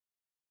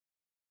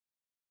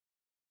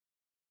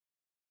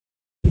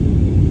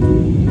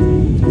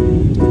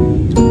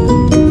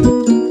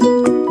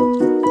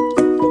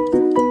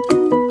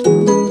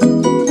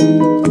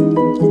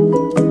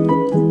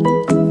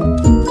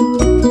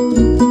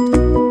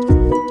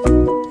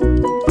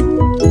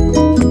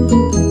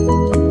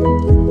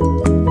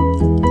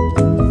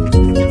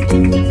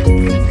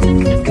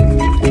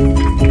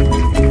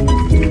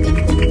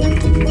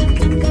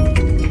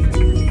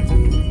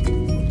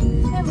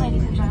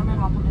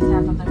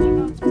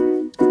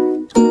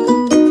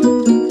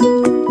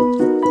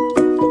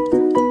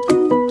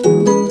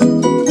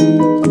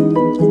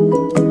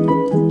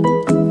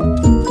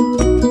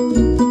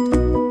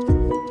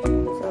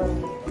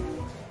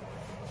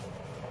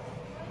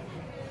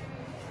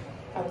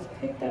I was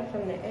picked up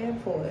from the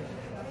airport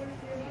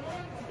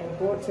and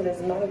brought to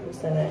this medical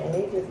center, and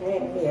they just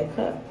handed me a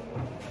cup.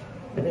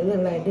 But it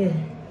looked like this.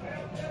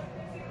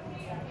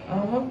 I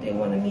hope they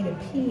wanted me to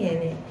pee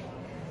in it,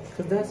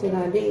 because that's what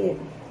I did.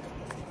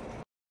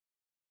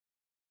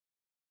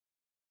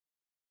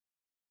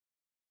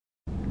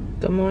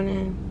 Good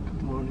morning.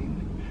 Good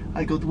morning.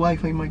 I got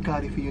Wi-Fi in my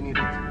car if you need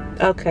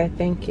it. Okay,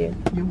 thank you.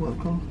 You're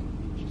welcome.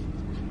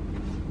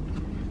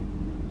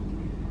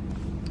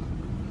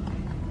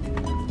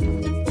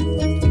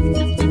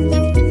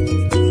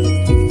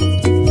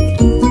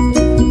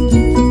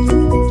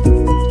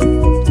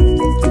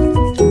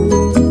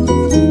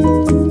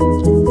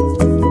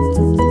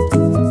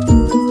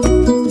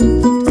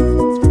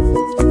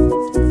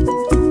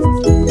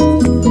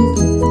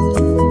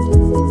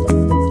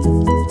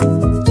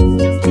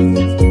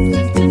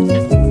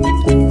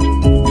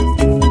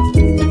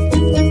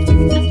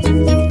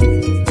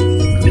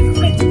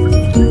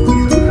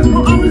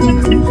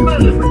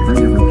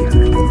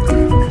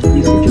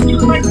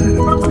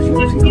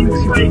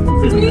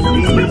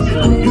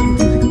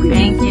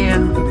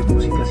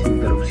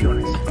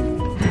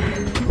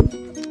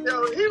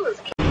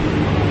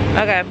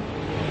 Okay.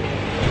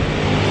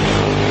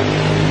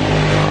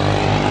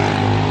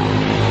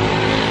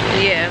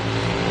 Yeah.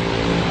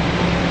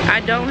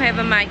 I don't have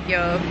a mic,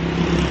 y'all.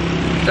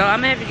 So I'm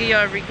gonna have to give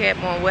y'all a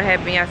recap on what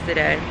happened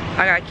yesterday.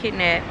 I got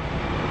kidnapped.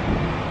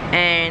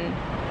 And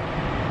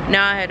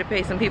now I had to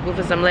pay some people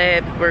for some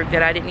lab work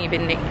that I didn't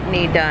even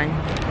need done.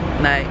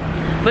 Like,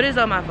 but it's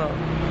all my fault.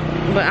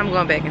 But I'm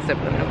going back and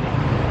supplement them.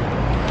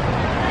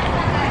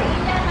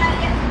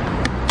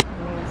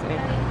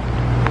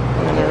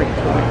 I'm gonna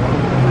record.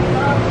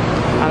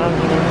 I don't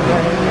need anything.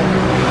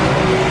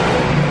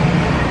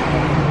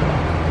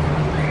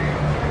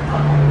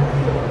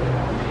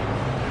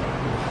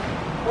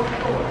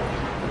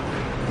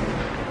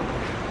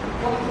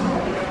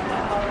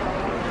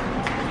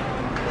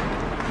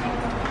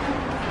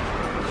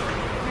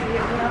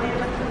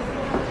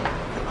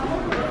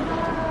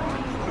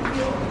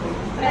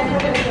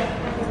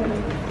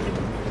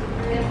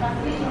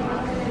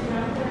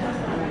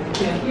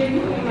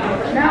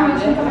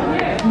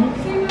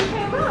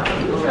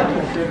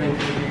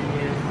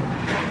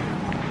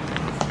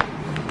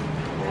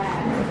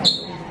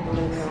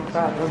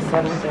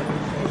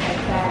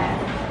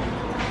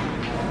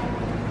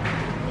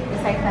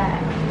 It's like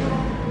that.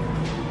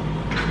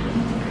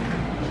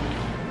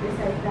 It's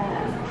like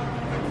that.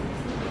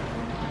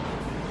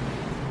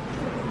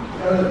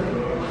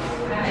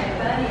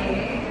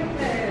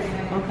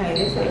 Okay,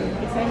 this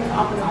ain't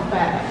off and on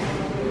back.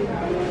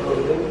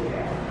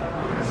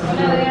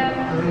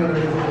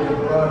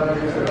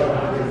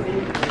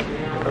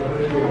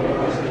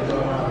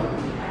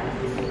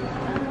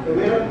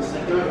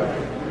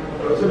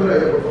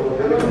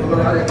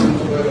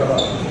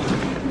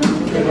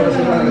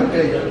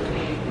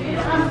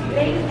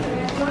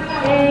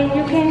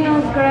 You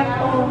can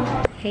grab all.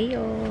 Hey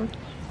y'all.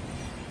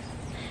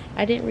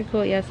 I didn't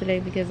record yesterday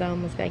because I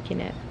almost got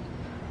kidnapped.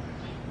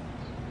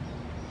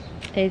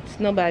 It's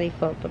nobody's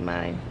fault but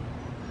mine.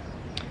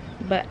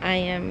 But I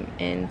am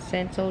in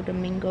Santo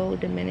Domingo,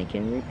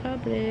 Dominican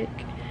Republic.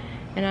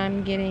 And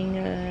I'm getting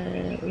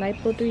a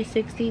Lipo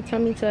 360,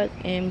 tummy tuck,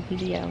 and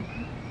BBL.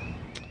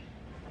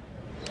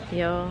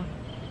 Y'all,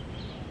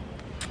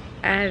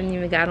 I haven't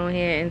even got on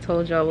here and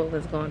told y'all what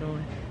was going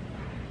on.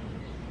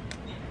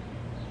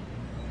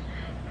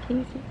 Can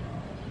you see?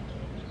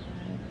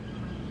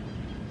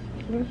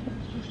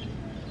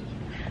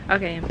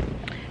 Okay,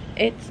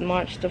 it's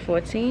March the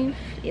 14th,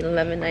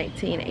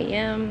 11:19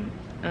 a.m.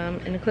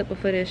 In the clip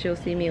before this, you'll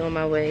see me on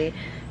my way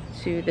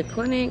to the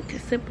clinic,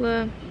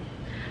 Cipla.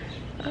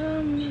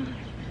 I'm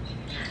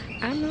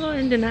a little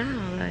in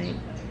denial, like,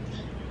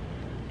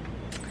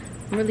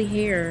 I'm really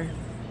here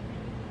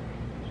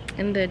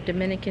in the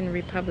Dominican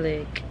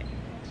Republic.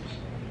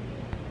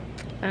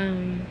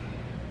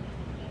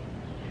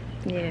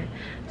 Yeah,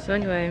 so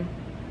anyway,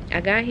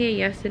 I got here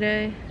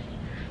yesterday.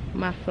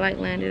 My flight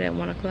landed at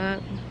 1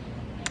 o'clock.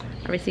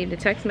 I received a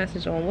text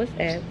message on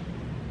WhatsApp.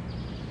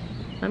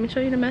 Let me show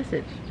you the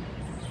message.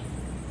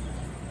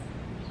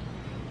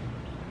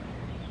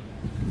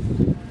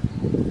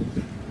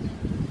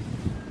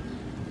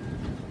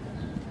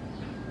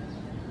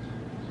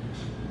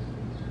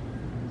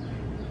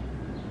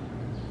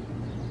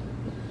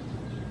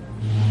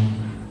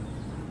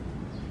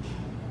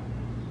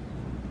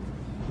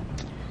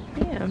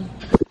 Yeah.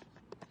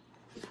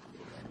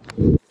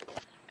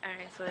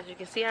 Alright, so as you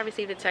can see, I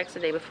received a text the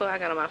day before I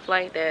got on my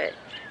flight that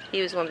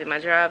he was going to be my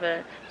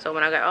driver. So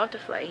when I got off the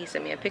flight, he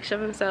sent me a picture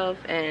of himself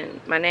and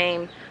my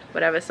name,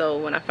 whatever. So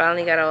when I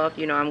finally got off,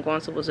 you know, I'm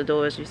going towards the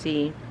doors. You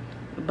see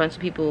a bunch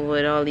of people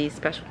with all these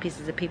special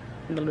pieces of people,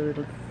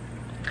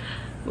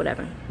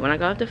 whatever. When I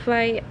got off the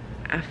flight,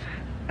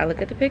 I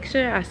look at the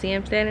picture. I see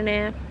him standing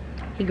there.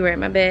 He grabbed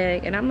my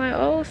bag, and I'm like,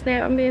 oh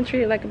snap, I'm being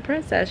treated like a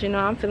princess. You know,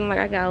 I'm feeling like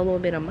I got a little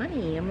bit of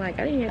money. I'm like,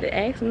 I didn't have to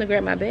ask him to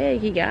grab my bag.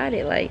 He got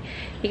it. Like,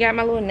 he got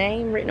my little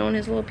name written on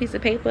his little piece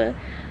of paper.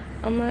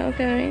 I'm like,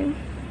 okay.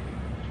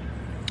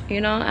 You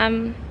know,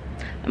 I'm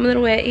I'm a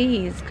little at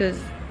ease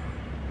because,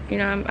 you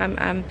know,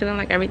 I'm feeling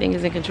like everything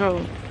is in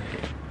control.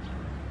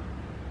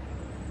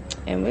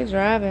 And we're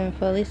driving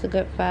for at least a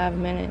good 5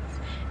 minutes,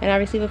 and I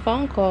receive a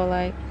phone call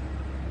like,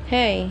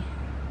 "Hey,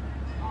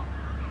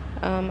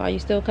 are you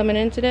still coming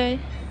in today?"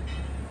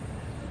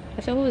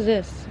 I said, "Who is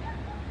this?"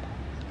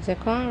 He said,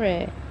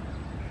 "Conrad."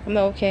 I'm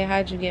like, "Okay,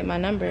 how'd you get my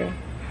number?"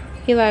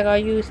 He like, "Are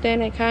you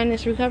staying at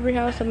Kindness Recovery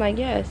House?" I'm like,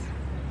 "Yes."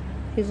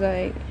 He's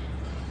like,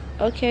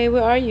 "Okay,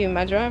 where are you?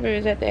 My driver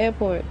is at the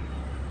airport."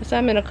 I said,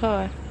 "I'm in a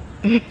car."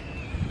 Yeah,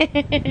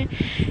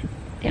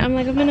 I'm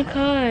like, "I'm in a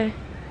car."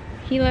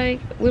 He like,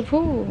 "With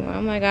who?"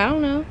 I'm like, "I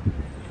don't know."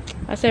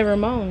 I said,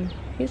 "Ramon."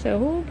 He said,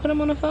 "Who? Put him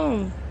on the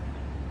phone."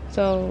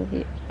 So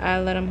I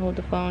let him hold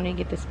the phone and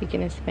get to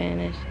speaking in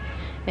Spanish.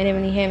 And then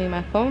when he handed me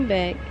my phone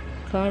back,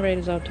 Conrad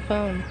is off the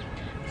phone.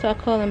 So I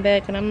call him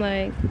back and I'm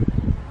like,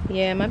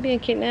 "Yeah, am I being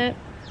kidnapped?"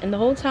 And the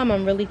whole time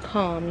I'm really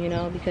calm, you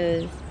know,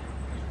 because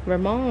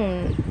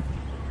Ramon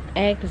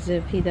acts as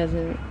if he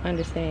doesn't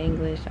understand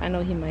English. I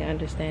know he might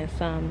understand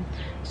some.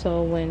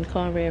 So when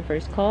Conrad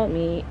first called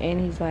me and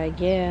he's like,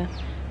 "Yeah,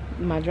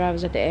 my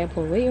driver's at the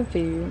airport waiting for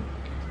you,"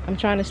 I'm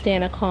trying to stay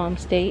in a calm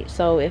state,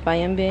 so if I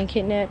am being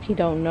kidnapped, he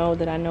don't know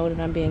that I know that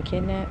I'm being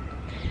kidnapped.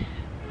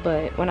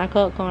 But when I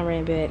called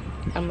Conrad back,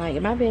 I'm like,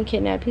 "Am I being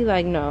kidnapped?" He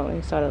like, "No," and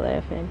he started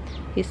laughing.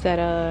 He said,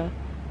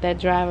 "That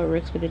driver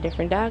works with a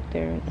different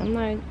doctor." I'm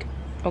like,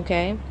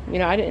 "Okay." You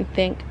know, I didn't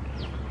think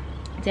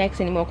to ask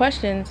any more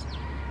questions.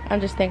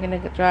 I'm just thinking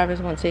that the driver's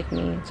gonna take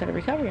me to the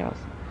recovery house.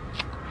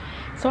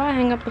 So I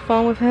hang up the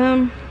phone with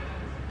him,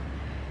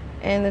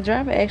 and the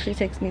driver actually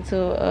takes me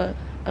to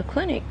a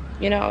clinic,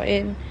 you know,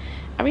 and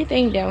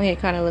everything down here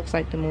kind of looks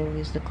like the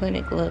movies. The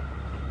clinic look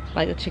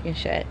like a chicken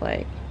shack.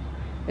 Like,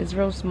 it's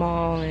real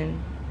small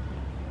and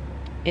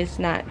it's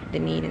not the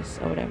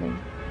neatest or whatever.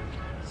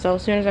 So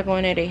as soon as I go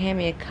in there, they hand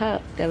me a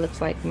cup that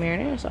looks like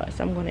marinara sauce.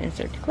 I'm going to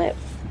insert the clip.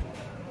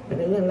 But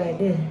it look like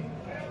this.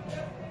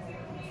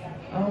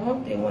 I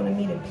hope they wanted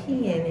me to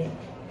pee in it,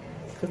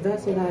 because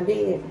that's what I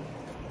did.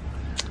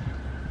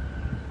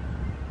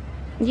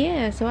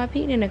 Yeah, so I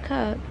peed in a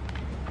cup.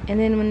 And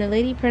then when the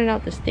lady printed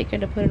out the sticker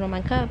to put it on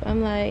my cup,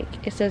 I'm like,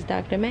 it says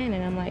Dr.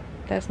 Manning. I'm like,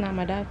 that's not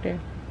my doctor.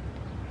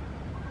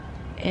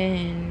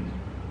 And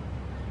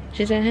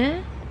she said,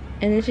 "Huh?"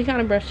 And then she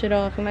kind of brushed it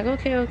off. I'm like,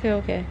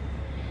 okay.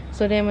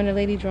 So then when the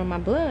lady drew my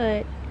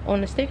blood,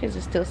 on the stickers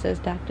it still says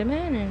Dr.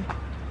 Manning.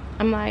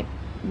 I'm like,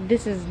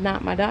 this is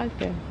not my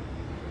doctor,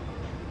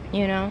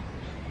 you know?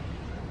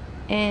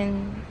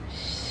 And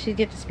she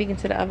get to speaking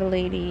to the other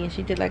lady, and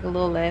she did like a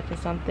little laugh or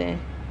something.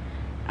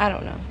 I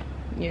don't know,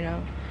 you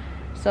know?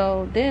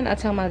 So then I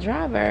tell my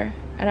driver,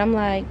 and I'm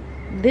like,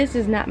 this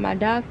is not my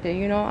doctor,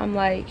 you know? I'm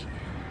like,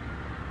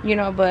 you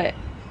know, but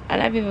I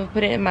never even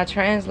put it in my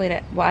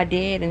translator. Well, I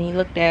did, and he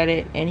looked at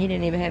it, and he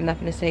didn't even have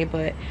nothing to say,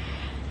 but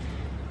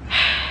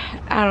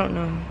I don't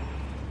know.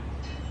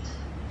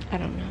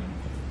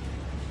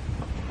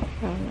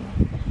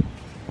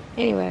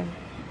 Anyway,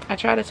 I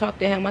tried to talk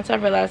to him. Once I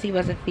realized he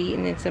wasn't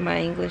feeding into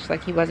my English,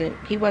 like he wasn't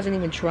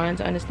even trying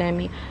to understand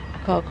me, I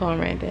called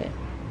Conrad back.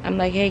 I'm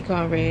like, "Hey,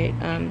 Conrad,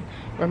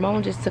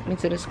 Ramon just took me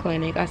to this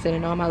clinic." I said,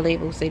 "And all my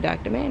labels say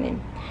Dr.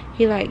 Manning."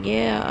 He like,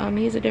 "Yeah,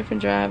 he's a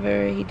different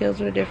driver. He deals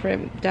with a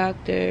different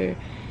doctor.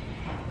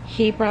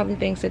 He probably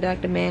thinks that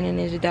Dr. Manning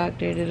is a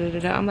doctor." Da, da, da,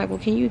 da. I'm like, "Well,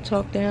 can you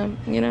talk to him,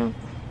 you know?"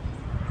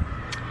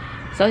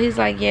 So he's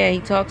like, yeah, he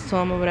talks to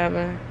him or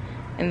whatever.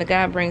 And the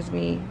guy brings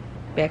me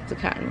back to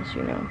Cotton's,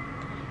 you know.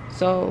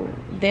 So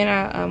then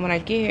when I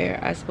get here,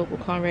 I spoke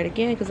with Conrad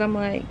again, because I'm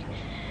like,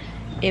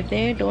 if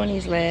they're doing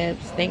these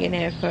labs thinking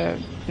that for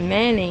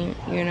Manning,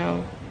 you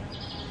know,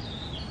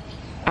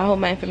 I hope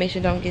my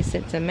information don't get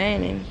sent to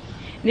Manning.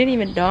 It didn't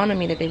even dawn on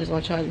me that they was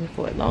going to charge me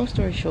for it. Long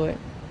story short,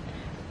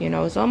 you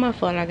know, it's all my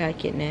fault I got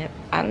kidnapped.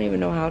 I don't even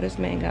know how this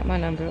man got my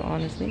number,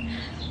 honestly.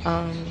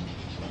 I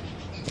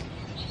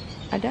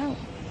don't.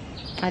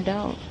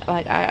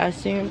 Like, I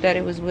assumed that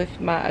it was with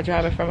a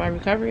driver from my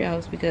recovery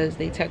house, because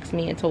they texted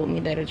me and told me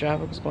that a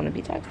driver was going to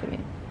be texting me.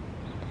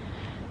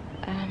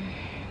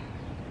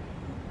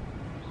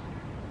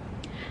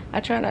 I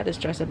try not to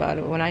stress about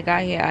it. When I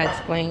got here, I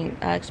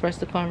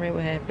expressed to Conrad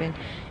what happened,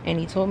 and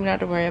he told me not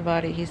to worry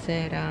about it. He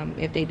said,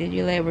 if they did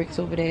your lab works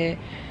over there,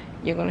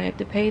 you're going to have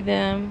to pay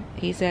them.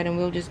 He said, and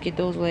we'll just get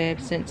those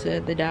labs sent to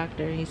the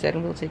doctor. He said,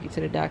 and we'll take you to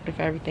the doctor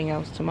for everything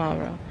else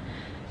tomorrow.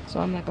 So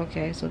I'm like,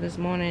 okay. So this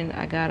morning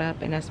I got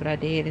up, and that's what I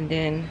did. And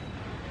then,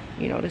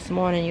 you know, this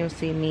morning you'll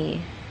see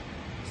me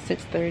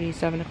 6:30,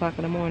 7 o'clock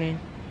in the morning.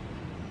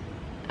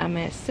 I'm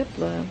at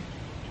Cipla,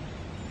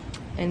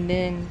 and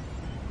then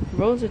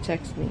Rosa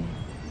texts me.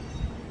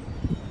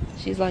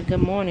 She's like, "Good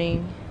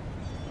morning."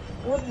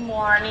 Good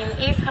morning.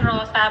 It's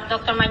Rosa,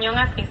 Dr. Mañón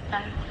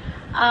assistant.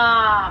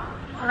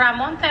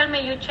 Ramon tell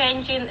me you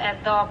changing a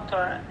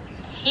doctor.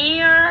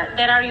 Here,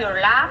 there are your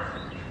labs.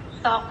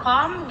 So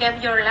come,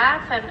 get your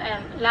labs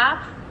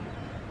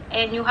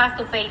and you have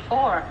to pay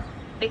for,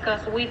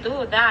 because we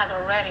do that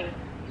already.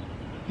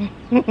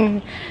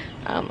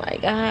 I'm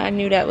like, I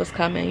knew that was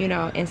coming, you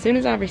know. And as soon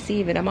as I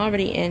receive it, I'm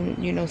already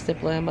in, you know,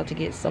 Cipla. I'm about to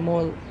get some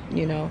more,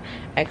 you know,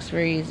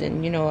 x-rays,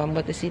 and, you know, I'm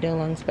about to see the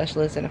lung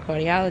specialist and a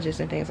cardiologist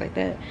and things like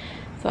that.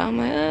 So I'm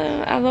like,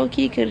 I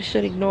low-key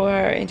should ignore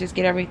her and just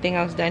get everything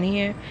else done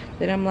here.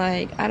 Then I'm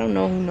like, I don't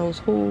know who knows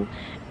who,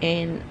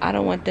 and I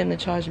don't want them to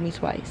charge me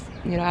twice.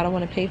 You know, I don't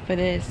want to pay for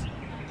this,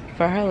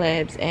 for her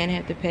labs, and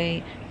have to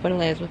pay for the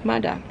labs with my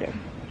doctor.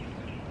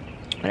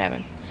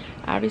 Whatever.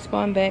 I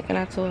respond back and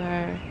I told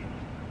her,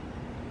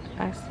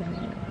 I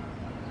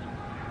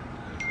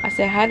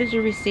said, how did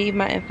you receive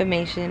my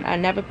information? I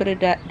never put a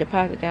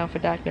deposit down for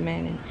Dr.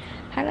 Manning.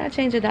 How did I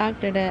change a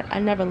doctor that I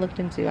never looked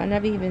into? I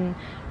never even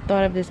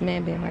thought of this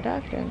man being my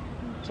doctor.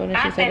 So then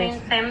she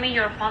said, send me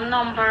your phone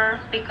number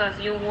because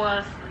you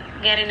was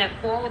getting a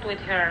quote with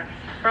her.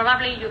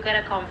 Probably you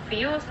get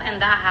confused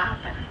and that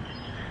happened.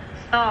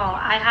 So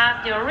I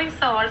have your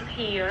results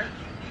here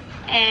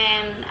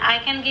and I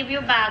can give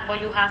you back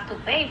what you have to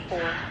pay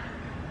for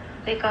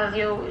because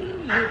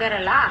you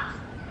get a lot.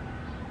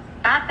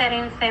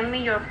 Catherine, send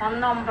me your phone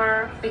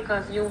number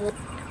because you...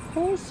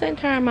 Who sent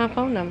her my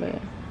phone number?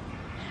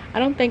 I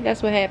don't think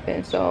that's what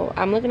happened. So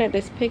I'm looking at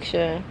this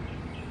picture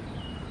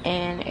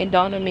and it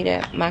dawned on me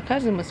that my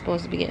cousin was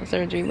supposed to be getting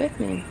surgery with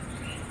me.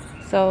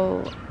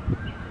 So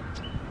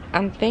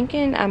I'm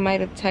thinking I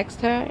might have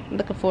texted her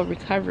looking for a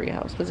recovery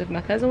house, because if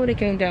my cousin would have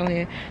came down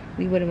here,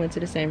 we would have went to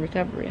the same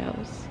recovery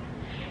house.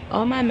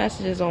 All my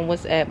messages on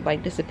WhatsApp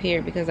like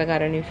disappeared because I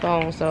got a new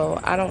phone, so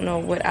I don't know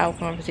what our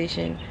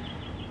conversation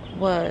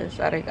was.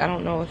 I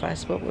don't know if I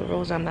spoke with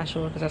Rosa. I'm not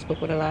sure, because I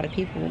spoke with a lot of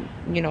people,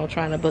 you know,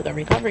 trying to book a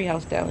recovery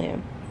house down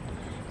here.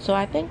 So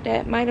I think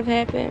that might have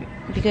happened,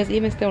 because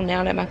even still,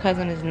 now that my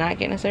cousin is not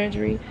getting a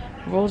surgery,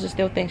 Rosa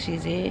still thinks she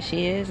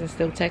is, and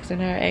still texting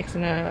her,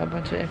 asking her a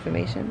bunch of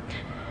information.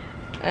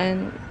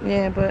 And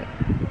yeah, but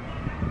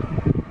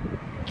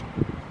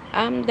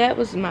that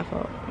was my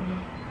fault,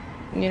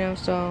 you know.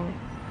 So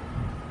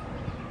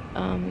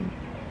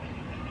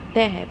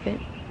that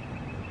happened.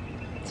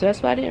 So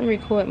that's why I didn't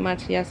record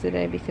much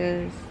yesterday,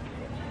 because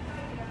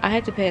I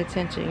had to pay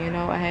attention, you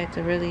know. I had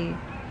to really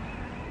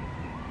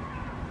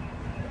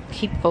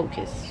keep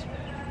focused,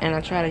 and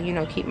I try to, you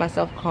know, keep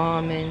myself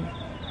calm and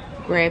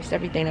grasp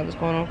everything that was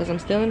going on, because I'm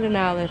still in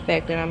denial of the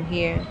fact that I'm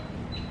here,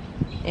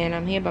 and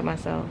I'm here by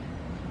myself,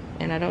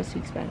 and I don't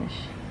speak Spanish,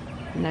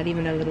 not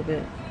even a little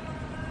bit.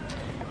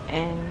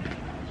 And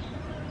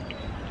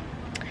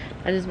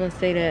I just want to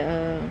say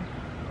that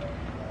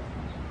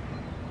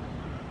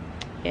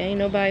yeah, ain't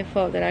nobody's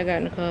fault that I got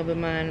in the car but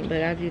mine,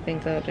 but I do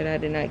think so that I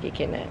did not get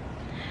kidnapped.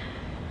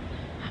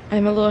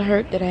 I'm a little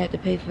hurt that I had to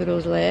pay for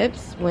those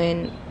labs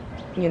when,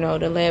 you know,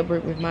 the lab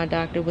work with my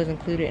doctor was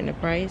included in the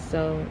price.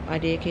 So I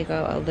did kick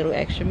out a little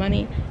extra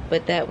money,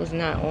 but that was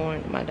not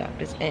on my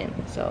doctor's end.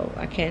 So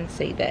I can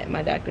say that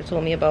my doctor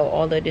told me about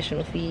all the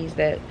additional fees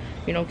that,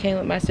 you know, came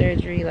with my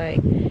surgery. Like,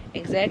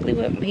 exactly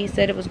what he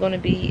said it was going to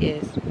be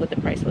is what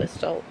the price was.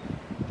 So,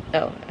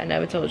 oh, I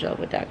never told y'all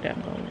what doctor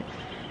I'm going with.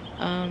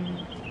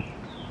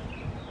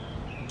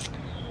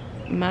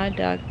 My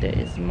doctor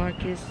is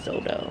Marcos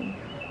Soto.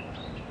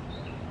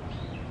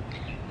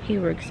 He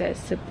works at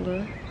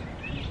Cipla.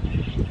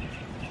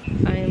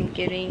 I am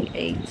getting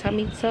a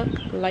tummy tuck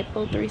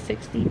Lipo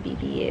 360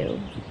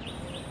 BBL.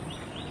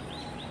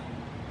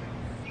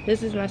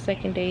 This is my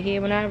second day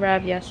here. When I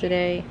arrived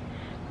yesterday,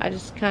 I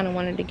just kind of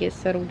wanted to get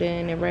settled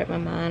in and wrap my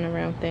mind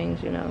around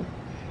things, you know.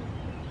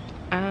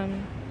 I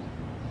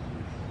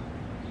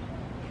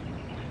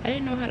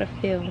didn't know how to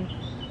feel.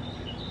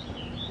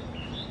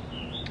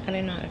 I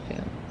didn't know how to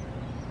feel.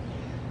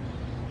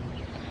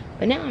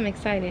 But now I'm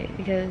excited,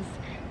 because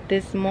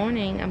this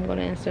morning I'm going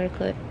to insert a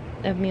clip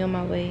of me on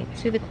my way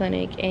to the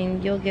clinic,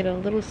 and you'll get a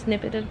little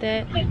snippet of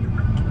that.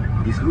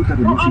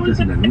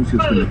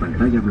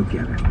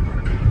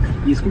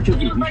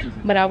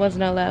 But I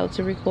wasn't allowed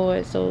to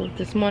record. So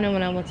this morning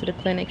when I went to the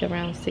clinic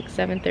around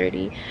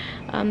 7:30,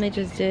 they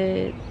just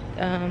did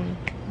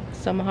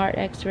some heart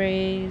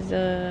x-rays,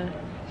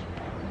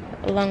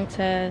 lung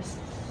tests.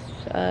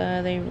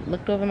 They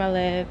looked over my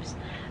labs.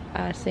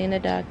 I seen the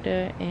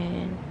doctor,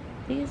 and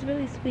he's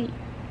really sweet.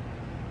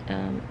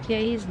 Yeah,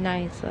 he's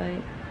nice.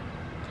 Like,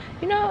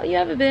 you know, you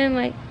ever been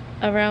like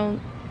around,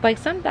 like,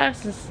 some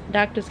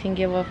doctors can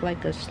give off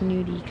like a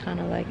snooty kind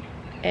of like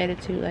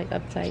attitude, like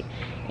uptight,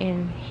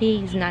 and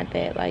he's not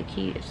that. Like,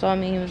 he saw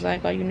me, he was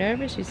like, are you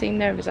nervous? You seem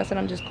nervous. I said,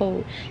 I'm just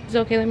cold. He's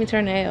okay, let me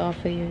turn the air off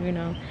for you, you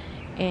know.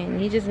 And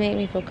he just made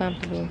me feel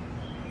comfortable.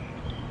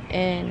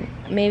 And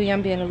maybe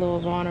I'm being a little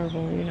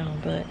vulnerable, you know,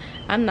 but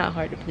I'm not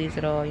hard to please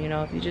at all, you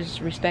know. If you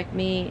just respect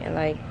me, and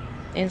like,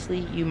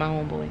 instantly, you my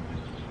homeboy.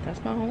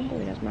 That's my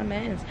homeboy, that's my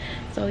man.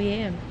 So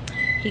yeah,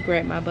 he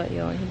grabbed my butt,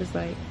 y'all, and he was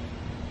like,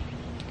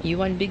 you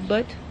want big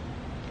butt?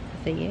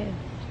 I said, yeah.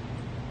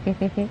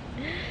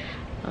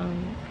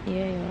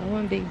 Yeah, y'all, I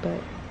want big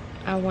butt.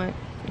 I want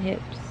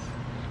hips.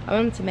 I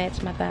want them to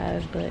match my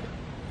thighs, but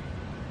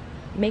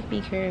make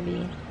me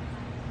curvy.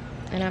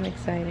 And I'm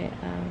excited.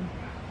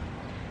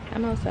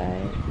 I'm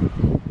outside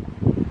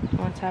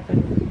on top of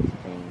this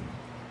thing.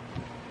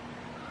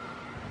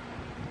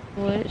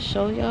 would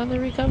show y'all the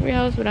recovery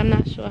house, but I'm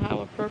not sure how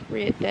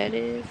appropriate that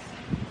is.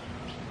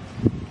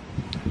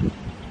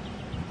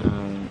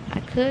 I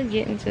could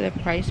get into the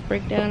price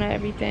breakdown of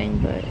everything,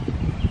 but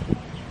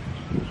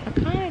I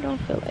kind of don't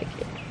feel like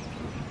it.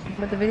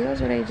 But the videos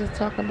where they just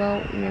talk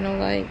about, you know,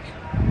 like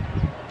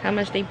how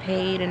much they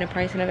paid and the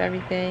pricing of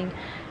everything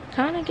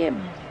kind of get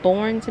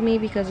boring to me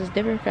because it's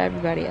different for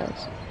everybody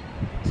else.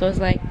 So it's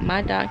like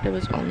my doctor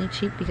was only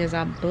cheap because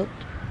I booked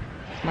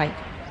like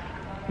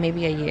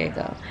maybe a year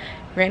ago.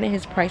 Granted,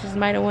 his prices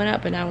might have went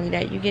up, but not only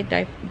that, you get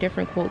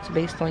different quotes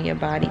based on your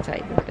body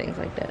type and things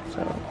like that.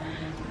 So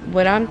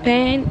what I'm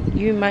paying,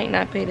 you might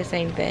not pay the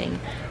same thing,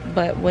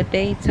 but what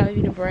they tell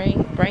you to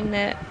bring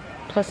that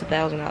plus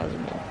 $1,000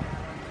 more.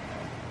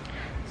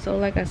 So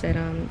like I said,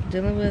 I'm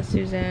dealing with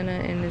Susanna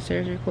and the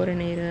surgery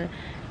coordinator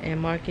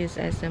and Marcus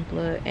at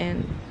Simpler,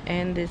 and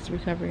this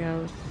recovery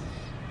house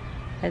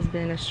has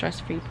been a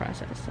stress-free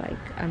process. Like,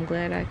 I'm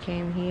glad I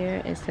came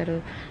here instead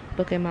of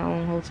booking my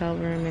own hotel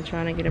room and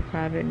trying to get a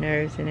private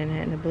nurse and then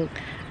having to book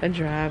a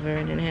driver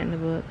and then having to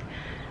book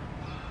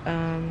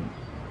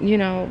you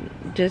know,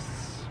 just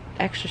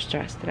extra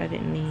stress that I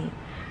didn't need.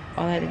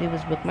 All I had to do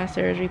was book my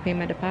surgery, pay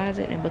my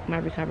deposit, and book my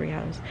recovery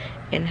house.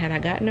 And had I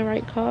gotten the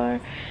right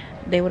car,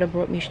 they would have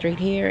brought me straight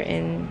here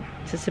and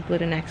to Simpler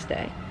the next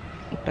day.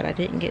 But I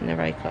didn't get in the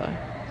right car.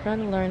 I'm trying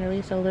to learn at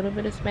least a little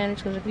bit of Spanish,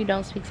 because if you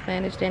don't speak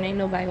Spanish, then ain't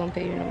nobody gonna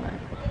pay you no money.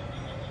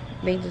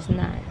 They just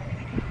not.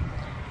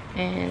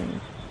 And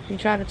if you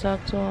try to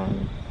talk to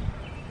them,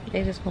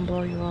 they just gonna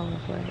blow you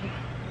off. Like,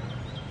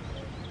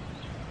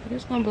 they're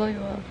just gonna blow you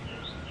off.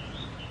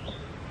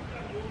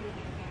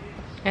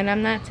 And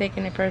I'm not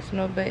taking it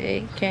personal, but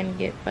it can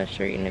get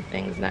frustrating if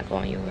things not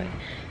going your way.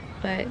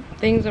 But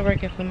things are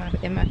working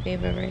in my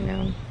favor right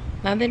now.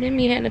 Other than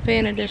me having to pay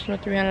an additional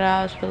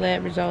 $300 for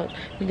lab results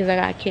because I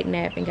got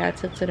kidnapped and got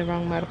took to the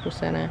wrong medical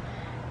center,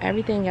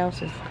 everything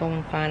else is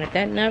going fine. If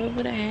that never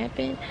would have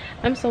happened,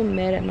 I'm so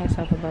mad at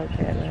myself about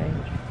that. Like,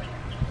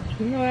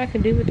 you know what I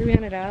could do with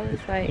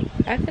 $300? Like,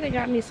 I could have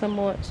got me some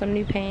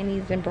new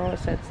panties and bra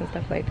sets and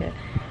stuff like that.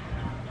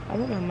 I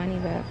want my money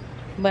back.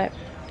 But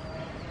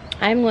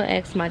I'm gonna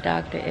ask my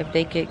doctor if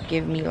they could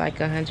give me like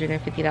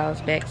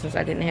 $150 back, since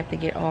I didn't have to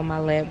get all my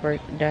lab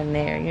work done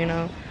there, you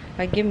know?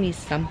 Like, give me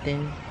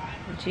something.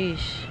 Jeez.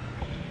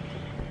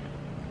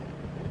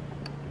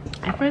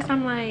 At first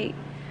I'm like,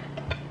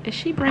 is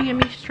she bringing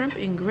me shrimp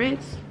and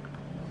grits?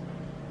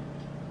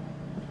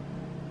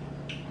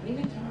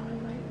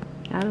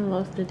 I done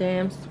lost the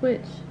damn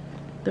switch,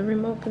 the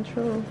remote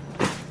control.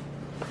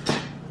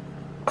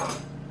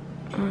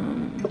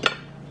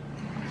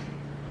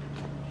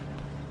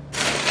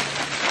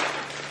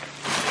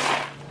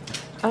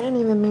 I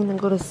didn't even mean to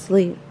go to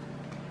sleep.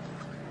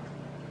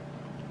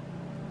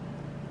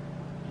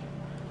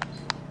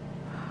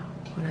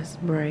 Oh, that's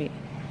bright.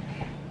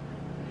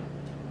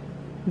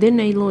 Then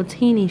they little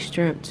teeny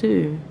shrimp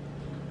too.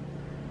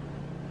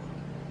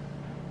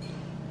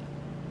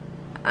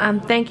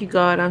 Thank you,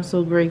 God. I'm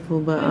so grateful,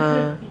 but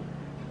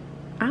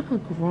I'm a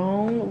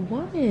grown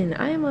woman.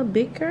 I am a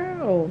big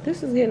girl.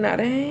 This is getting out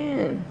of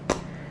hand.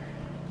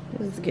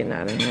 This is getting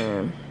out of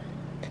hand.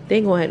 They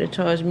gonna have to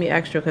charge me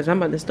extra because I'm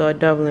about to start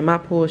doubling my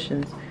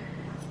portions.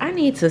 I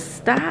need to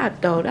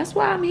stop though. That's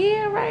why I'm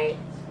here, right?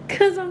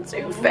 Because I'm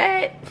too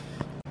fat.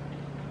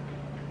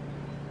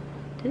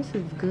 This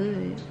is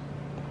good.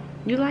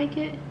 You like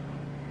it?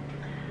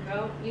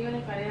 No, even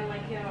if I didn't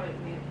like it, I would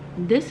admit.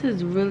 This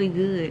is really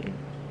good.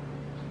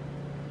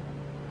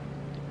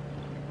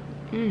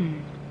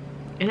 And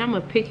I'm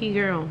a picky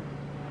girl.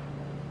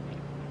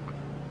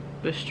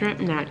 The shrimp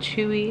not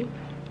chewy.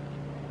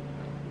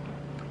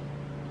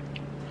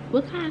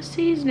 What kind of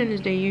seasoning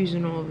is they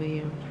using over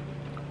here?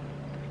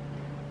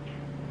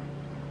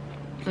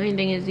 Only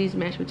thing is, these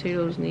mashed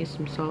potatoes need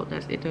some salt.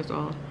 That's it, that's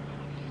all.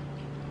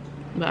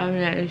 But other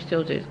than that, it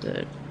still tastes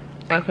good.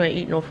 I couldn't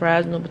eat no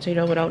fries, no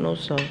potato without no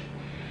salt.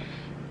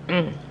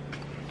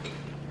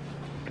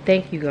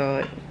 Thank you,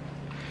 God.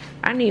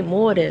 I need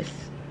more of this.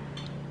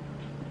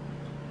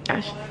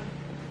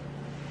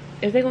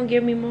 Is they gonna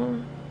give me more?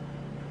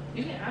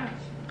 You can ask.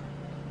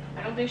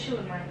 I don't think she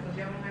would mind because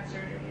you haven't had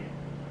surgery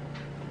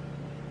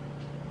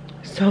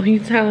yet. So you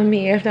telling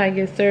me after I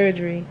get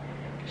surgery,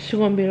 she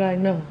gonna be like,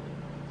 no?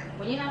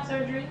 When you have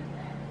surgery,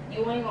 you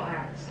ain't gonna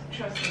ask.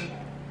 Trust me.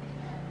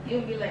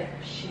 You'll be like,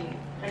 shit.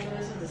 I know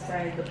this is the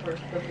size, the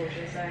portion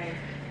size.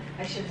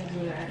 I shouldn't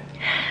do that.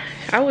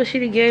 I wish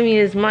she'd have gave me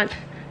as much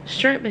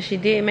shrimp as she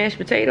did mashed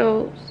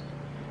potatoes.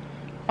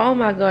 Oh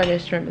my God,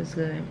 that shrimp is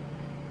good.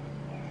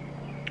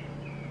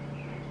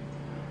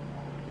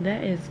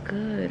 That is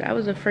good. I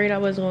was afraid I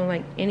wasn't gonna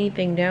like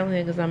anything down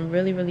here because I'm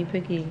really, really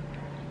picky.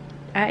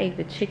 I ate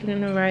the chicken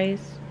and the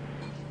rice.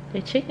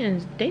 The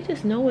chickens, they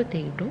just know what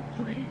they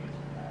doing.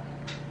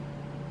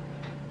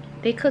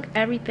 They cook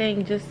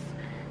everything just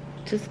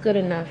good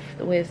enough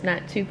where it's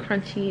not too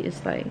crunchy.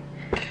 It's like,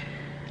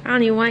 I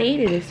don't even want to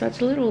eat it. It's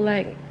such little,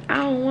 like, I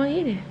don't want to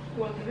eat it.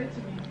 Well, give it to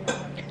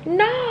me.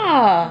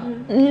 No,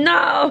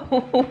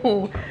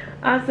 no.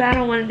 I said I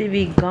don't want it to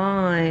be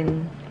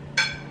gone.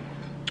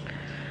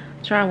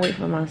 trying to wait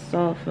for my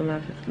salt for my.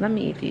 Let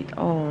me eat these.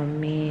 Oh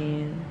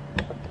man.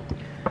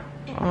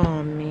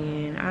 Oh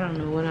man. I don't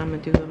know what I'm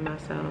gonna do with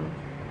myself.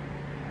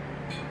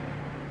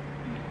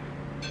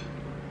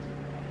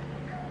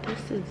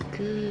 This is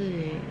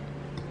good.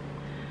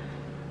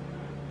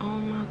 Oh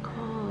my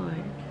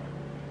God.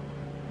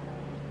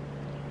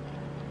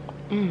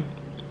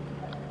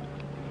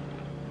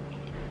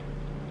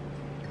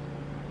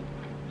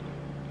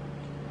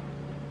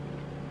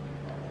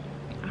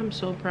 I'm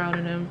so proud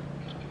of them.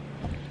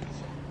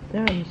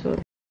 I'm so.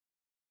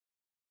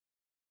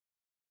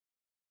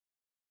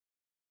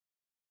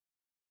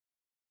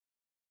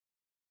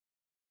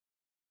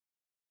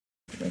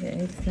 Keep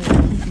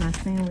my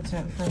sandwich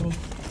up for me.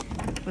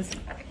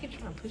 I keep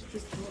trying to push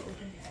this door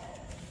open.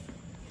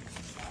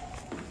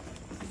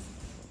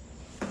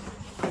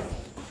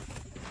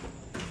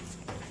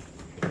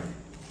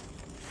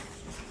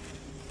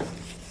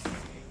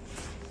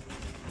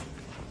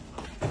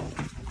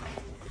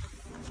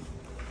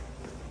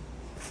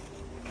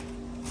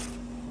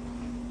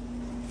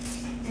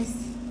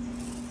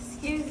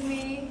 Excuse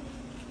me.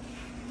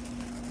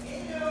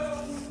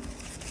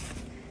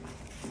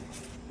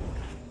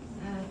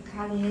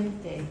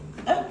 Caliente.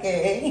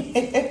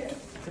 Okay.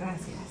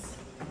 Gracias.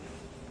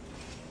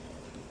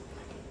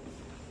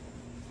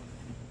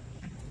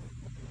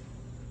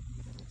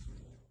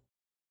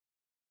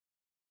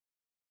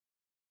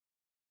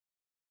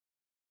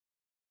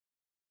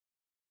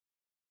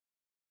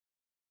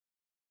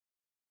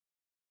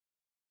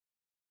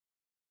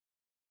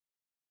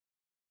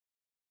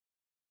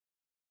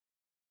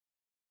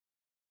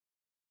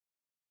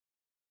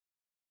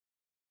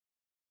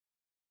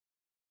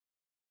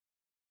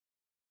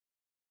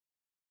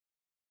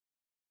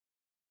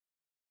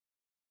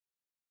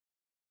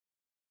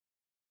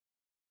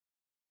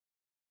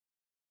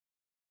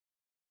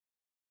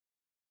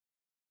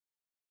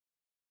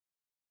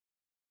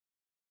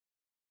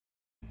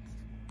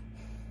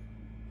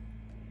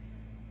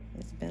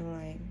 It's been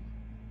like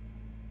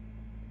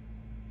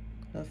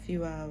a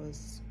few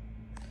hours.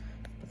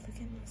 But look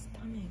at my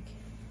stomach.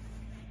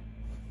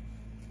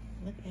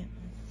 Look at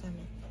my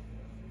stomach.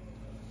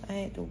 I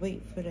had to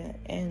wait for the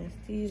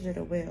anesthesia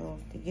to wear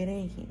off to get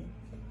in here.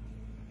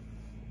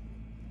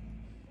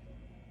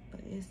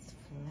 But it's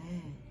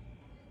flat.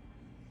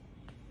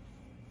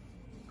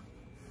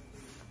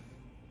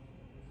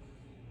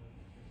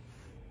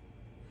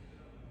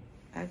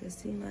 I can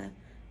see my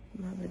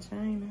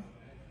vagina.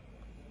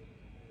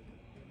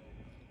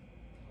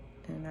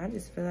 And I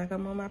just feel like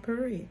I'm on my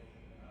period.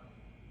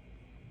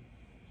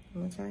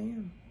 Which I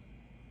am.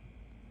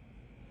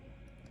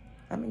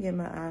 I'm gonna get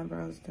my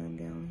eyebrows done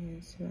down here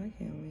too. I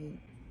can't wait.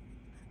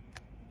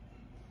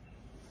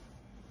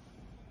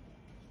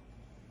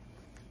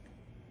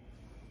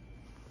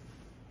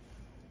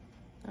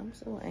 I'm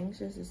so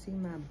anxious to see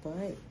my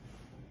butt.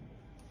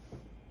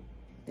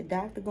 The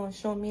doctor gonna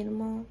show me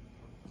tomorrow?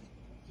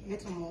 Yeah,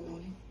 tomorrow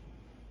morning.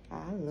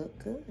 I look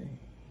good.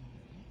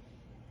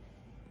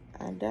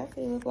 I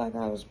definitely look like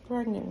I was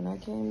pregnant when I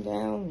came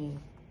down here.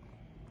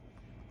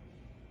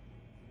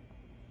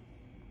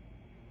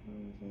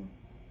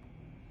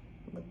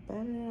 Look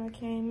better than I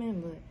came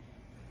in, but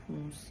I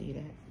don't see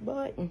that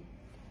button.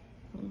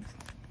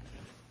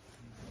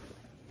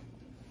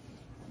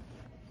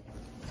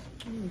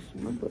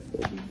 My butt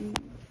baby deep.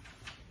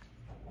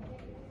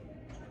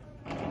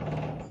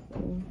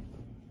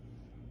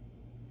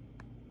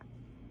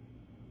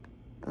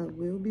 I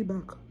will be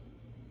back.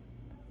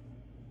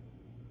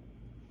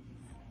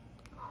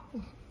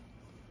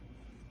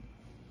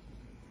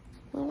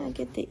 When I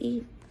get to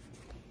eat?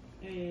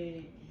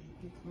 You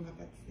come back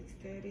at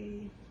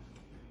 6:30,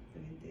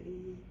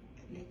 7:30,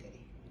 9:30.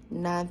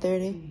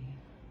 9:30?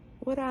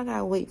 What I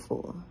gotta wait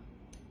for?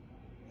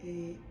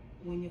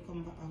 When you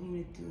come back, all you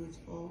need to do is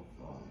 4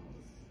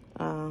 hours.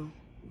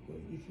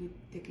 Because if you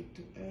take it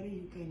too early,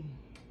 you can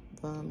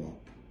vomit.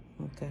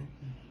 Okay.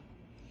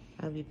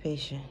 I'll be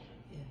patient.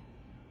 Yeah.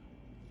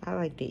 I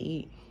like to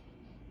eat.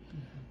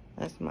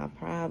 That's my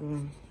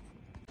problem.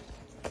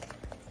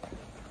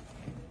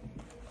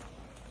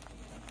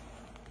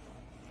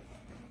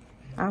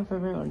 I'm for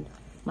real.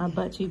 My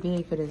butt too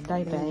big for this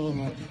diaper, ain't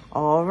it?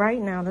 All right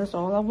now, that's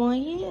all I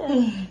want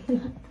here.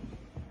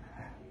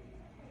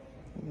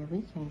 Yeah,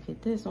 we can't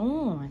get this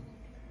on.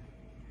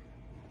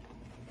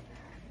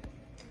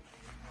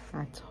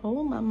 I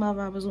told my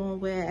mother I was gonna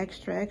wear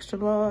extra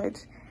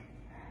large.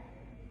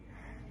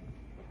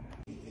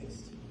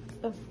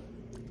 Oh.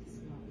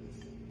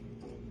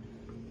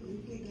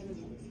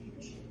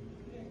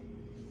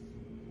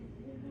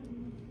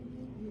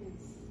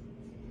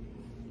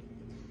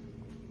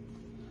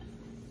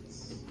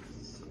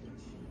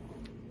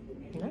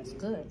 That's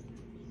good.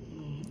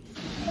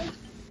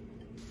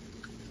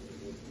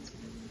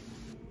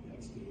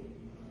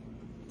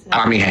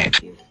 Army hand.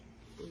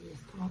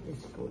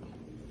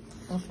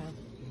 Okay.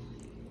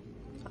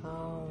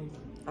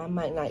 I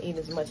might not eat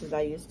as much as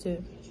I used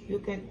to. You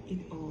can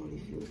eat all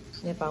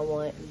if I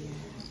want.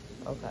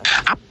 Yeah. Okay.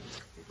 I'm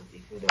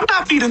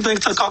not feeding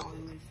things to coffee.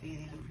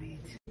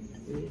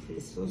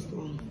 It's so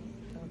strong.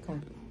 Okay.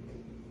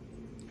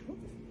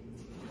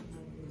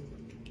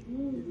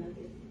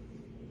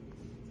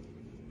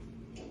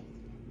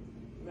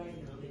 Right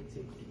now, they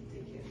take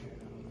care of her.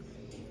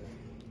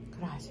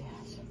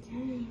 Gracias.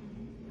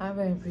 I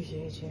really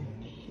appreciate you.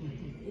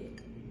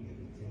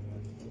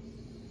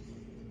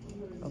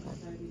 Okay.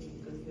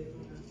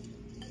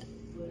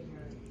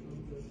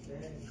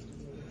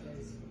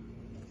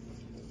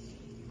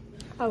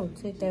 I would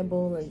take that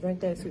bowl and drink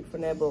that soup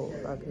from that bowl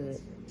if I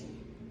could.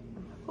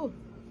 Whew.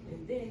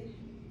 And then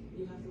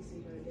you have to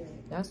see her dad.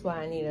 That's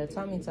why I need a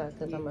tummy tuck,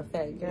 because I'm a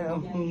fat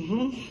girl.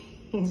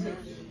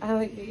 I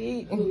like to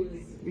eat.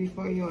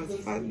 Before you was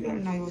fat girl,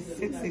 now you was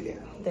sexy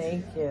girl.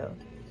 Thank you.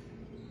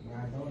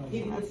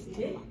 That's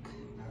good.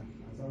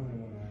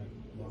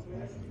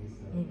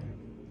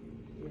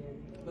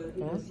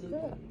 That's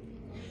good.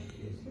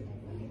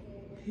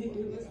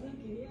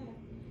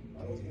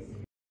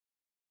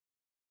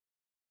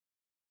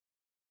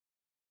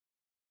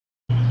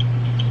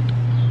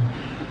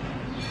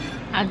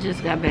 I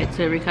just got back to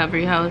the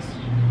recovery house.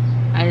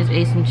 I just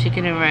ate some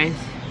chicken and rice.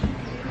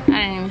 I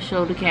didn't even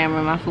show the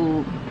camera my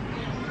food.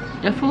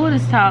 The food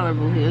is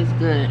tolerable. It was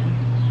good.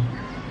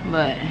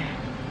 But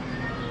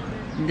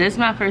this is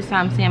my first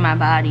time seeing my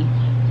body.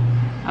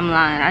 I'm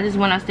lying. I just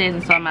went upstairs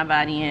and saw my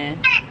body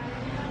and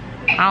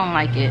I don't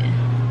like it.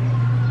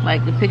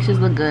 Like, the pictures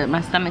look good.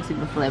 My stomach's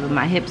super flat, but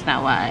my hips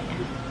not wide.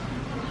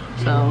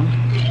 So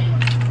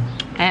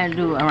I had to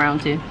do a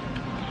round 2.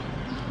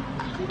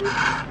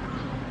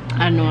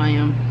 I know I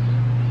am.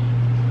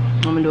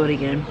 I'm gonna do it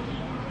again.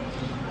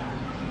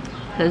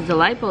 Cause the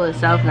lipo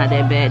itself not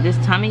that bad. This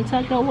tummy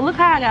tuck though, well, look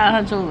how I got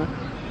hunched over.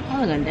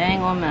 Oh, look a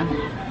dang on man.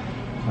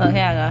 Look,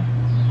 here I go.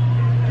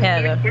 Here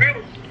I go.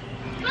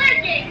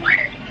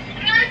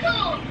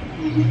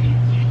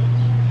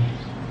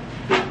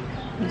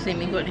 You see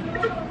me, Courtney?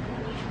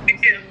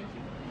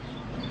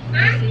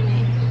 You see me?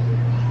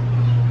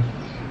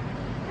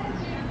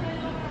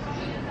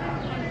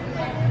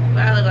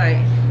 What I look like?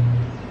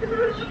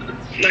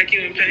 Like you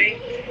in pain?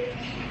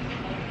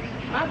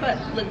 My butt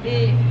look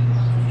big.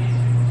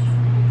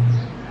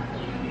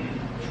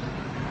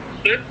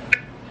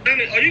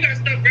 Oh, you got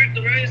stuff wrapped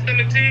around your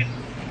stomach too?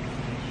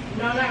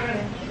 No, not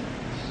really.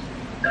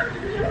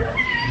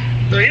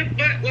 So your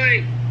butt,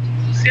 like,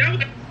 see, I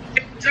was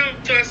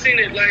until I seen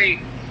it like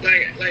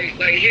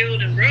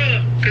healed and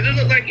rubbed, cause it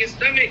looked like your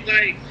stomach,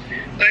 like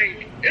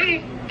it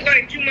looked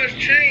like too much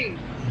change.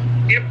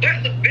 Your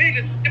butt look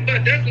bigger. Your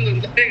butt definitely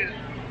look bigger.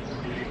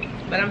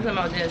 But I'm talking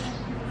about this.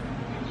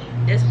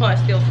 This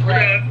part's still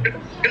flat.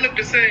 It looked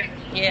the same.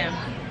 Yeah.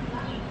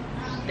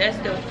 That's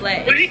still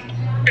flat. But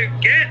a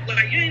gap,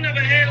 like you ain't never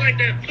had like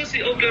that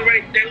pussy open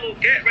right, that little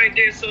gap right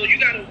there. So you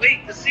gotta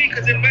wait to see,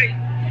 cause it might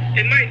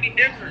be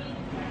different.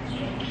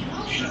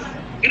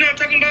 You know what I'm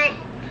talking about?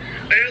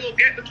 Like that little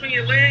gap between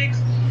your legs.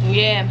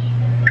 Yeah.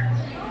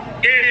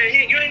 Yeah,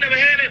 you ain't never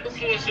had that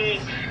before, so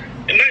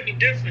it might be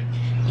different.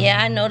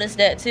 Yeah, I noticed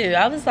that too.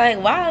 I was like,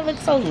 why it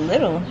looks so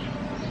little?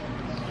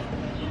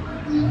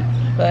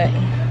 But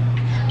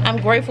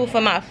I'm grateful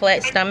for my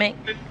flat stomach,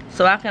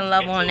 so I can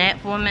love on that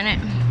for a minute.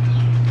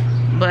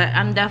 But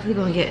I'm definitely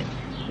gonna get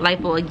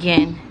lipo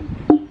again,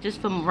 just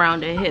from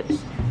around the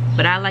hips.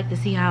 But I like to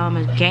see how I'm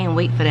gonna gain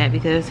weight for that,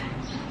 because,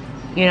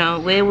 you know,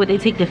 where would they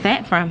take the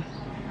fat from?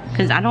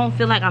 Because I don't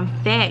feel like I'm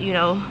fat, you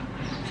know.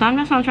 So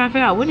that's what I'm trying to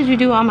figure out. What did you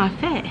do with all my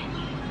fat?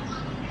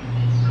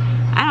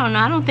 I don't know.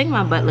 I don't think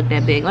my butt looked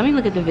that big. Let me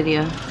look at the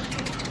video.